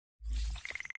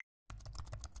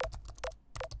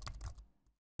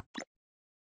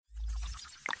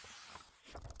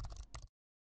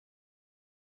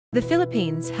The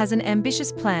Philippines has an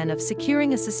ambitious plan of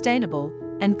securing a sustainable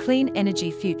and clean energy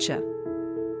future.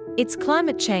 Its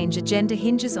climate change agenda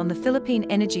hinges on the Philippine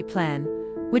Energy Plan,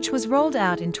 which was rolled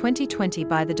out in 2020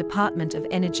 by the Department of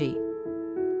Energy.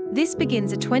 This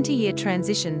begins a 20-year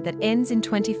transition that ends in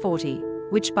 2040,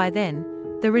 which by then,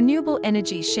 the renewable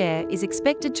energy share is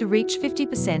expected to reach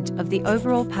 50% of the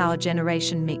overall power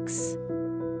generation mix.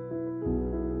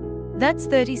 That's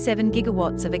 37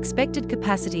 gigawatts of expected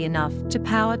capacity, enough to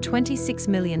power 26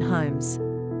 million homes.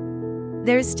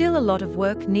 There is still a lot of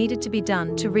work needed to be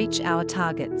done to reach our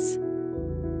targets.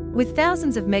 With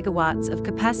thousands of megawatts of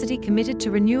capacity committed to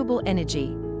renewable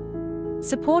energy,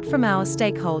 support from our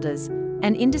stakeholders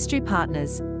and industry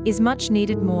partners is much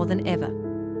needed more than ever.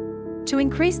 To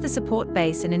increase the support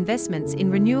base and investments in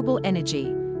renewable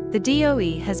energy, the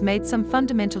DOE has made some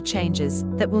fundamental changes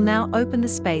that will now open the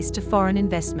space to foreign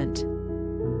investment.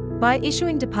 By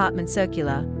issuing Department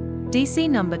Circular DC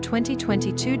number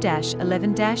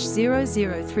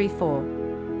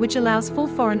 2022-11-0034, which allows full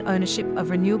foreign ownership of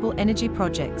renewable energy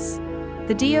projects,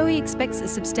 the DOE expects a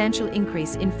substantial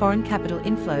increase in foreign capital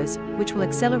inflows, which will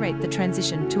accelerate the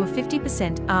transition to a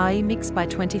 50% RE mix by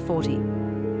 2040.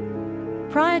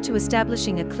 Prior to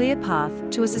establishing a clear path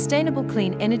to a sustainable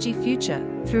clean energy future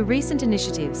through recent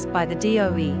initiatives by the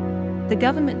DOE, the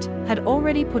government had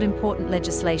already put important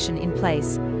legislation in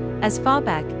place as far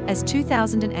back as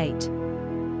 2008.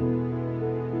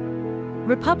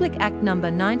 Republic Act No.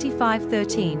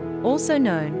 9513, also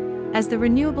known as the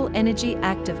Renewable Energy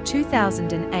Act of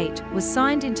 2008, was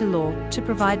signed into law to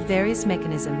provide various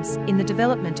mechanisms in the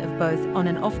development of both on-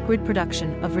 and off-grid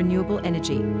production of renewable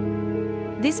energy.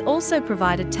 This also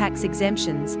provided tax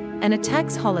exemptions and a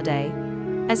tax holiday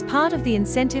as part of the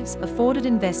incentives afforded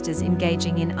investors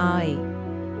engaging in RE.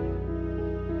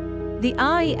 The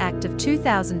RE Act of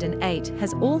 2008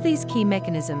 has all these key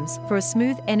mechanisms for a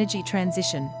smooth energy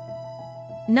transition.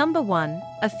 Number 1,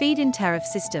 a feed-in tariff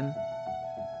system.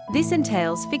 This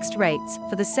entails fixed rates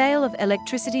for the sale of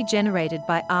electricity generated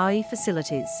by RE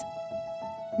facilities.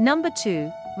 Number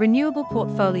 2, renewable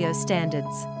portfolio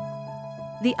standards.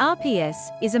 The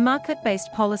RPS is a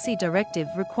market-based policy directive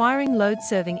requiring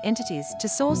load-serving entities to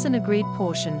source an agreed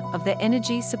portion of their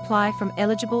energy supply from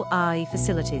eligible RE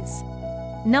facilities.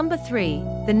 Number 3,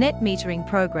 the net metering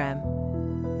program.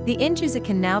 The end user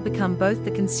can now become both the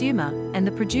consumer and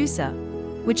the producer,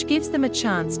 which gives them a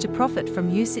chance to profit from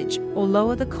usage or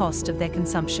lower the cost of their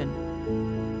consumption.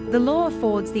 The law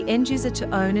affords the end user to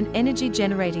own an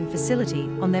energy-generating facility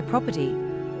on their property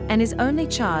and is only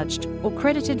charged or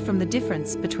credited from the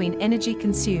difference between energy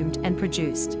consumed and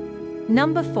produced.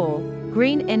 Number 4,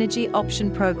 Green Energy Option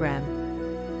Program.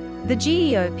 The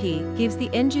GEOP gives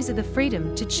the end user the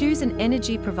freedom to choose an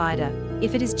energy provider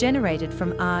if it is generated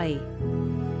from RE.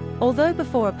 Although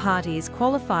before a party is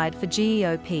qualified for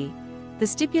GEOP, the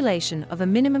stipulation of a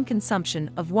minimum consumption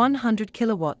of 100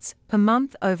 kilowatts per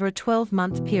month over a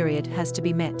 12-month period has to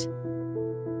be met.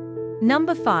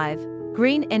 Number 5,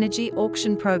 Green Energy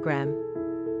Auction Program.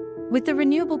 With the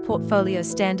renewable portfolio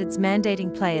standards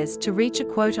mandating players to reach a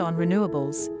quota on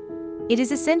renewables, it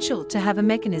is essential to have a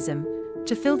mechanism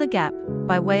to fill the gap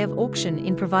by way of auction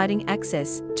in providing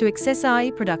access to excess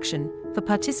RE production for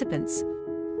participants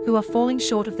who are falling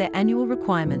short of their annual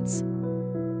requirements.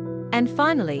 And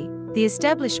finally, the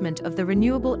establishment of the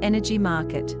renewable energy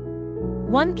market.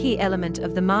 One key element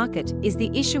of the market is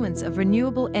the issuance of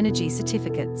renewable energy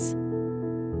certificates.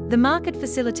 The market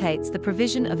facilitates the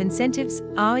provision of incentives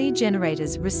RE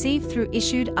generators receive through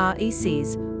issued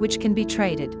RECs, which can be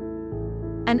traded.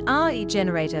 An RE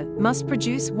generator must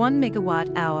produce 1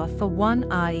 megawatt-hour for 1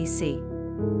 REC.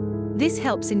 This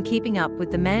helps in keeping up with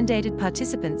the mandated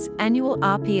participants' annual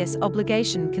RPS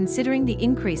obligation, considering the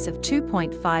increase of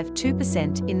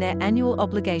 2.52% in their annual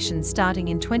obligations starting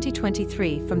in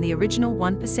 2023 from the original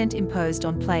 1% imposed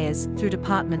on players through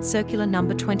Department Circular No.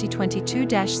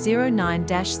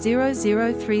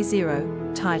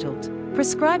 2022-09-0030, titled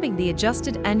Prescribing the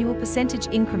Adjusted Annual Percentage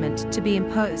Increment to be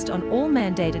imposed on all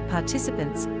mandated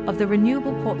participants of the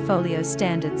Renewable Portfolio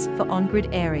Standards for on-grid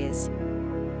areas.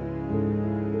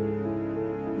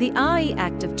 The RE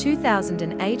Act of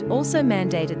 2008 also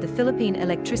mandated the Philippine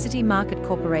Electricity Market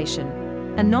Corporation,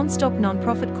 a non-stock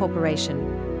non-profit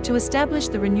corporation, to establish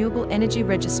the Renewable Energy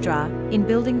Registrar in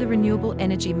building the renewable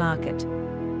energy market.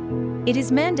 It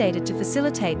is mandated to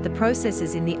facilitate the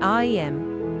processes in the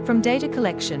REM, from data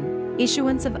collection,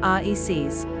 issuance of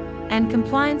RECs, and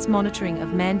compliance monitoring of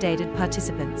mandated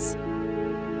participants.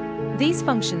 These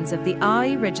functions of the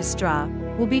RE Registrar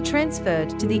will be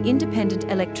transferred to the Independent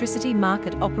Electricity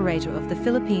Market Operator of the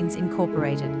Philippines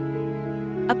Incorporated.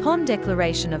 Upon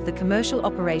declaration of the commercial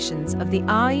operations of the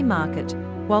RE market,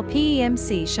 while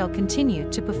PEMC shall continue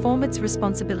to perform its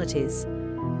responsibilities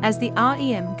as the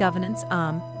REM governance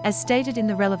arm, as stated in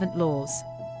the relevant laws.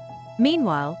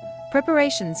 Meanwhile,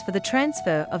 preparations for the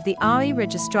transfer of the RE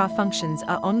registrar functions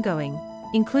are ongoing,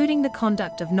 including the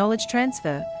conduct of knowledge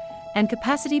transfer and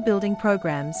capacity building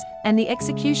programs, and the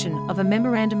execution of a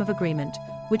memorandum of agreement,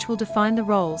 which will define the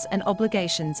roles and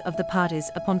obligations of the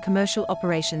parties upon commercial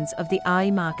operations of the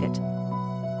RE market.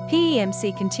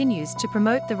 PEMC continues to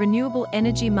promote the renewable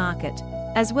energy market,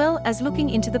 as well as looking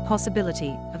into the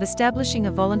possibility of establishing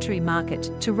a voluntary market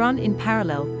to run in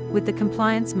parallel with the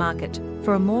compliance market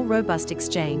for a more robust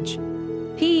exchange.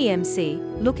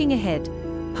 PEMC, looking ahead,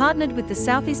 partnered with the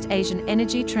Southeast Asian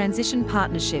Energy Transition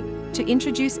Partnership to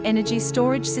introduce energy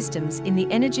storage systems in the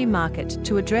energy market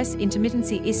to address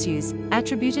intermittency issues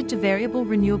attributed to variable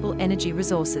renewable energy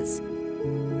resources.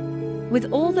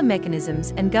 With all the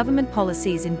mechanisms and government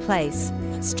policies in place,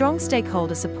 strong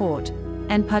stakeholder support,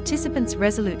 and participants'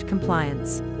 resolute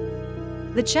compliance,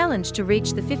 the challenge to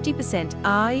reach the 50%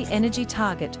 RE energy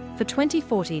target for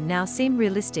 2040 now seem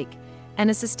realistic, and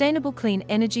a sustainable clean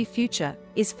energy future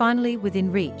is finally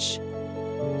within reach.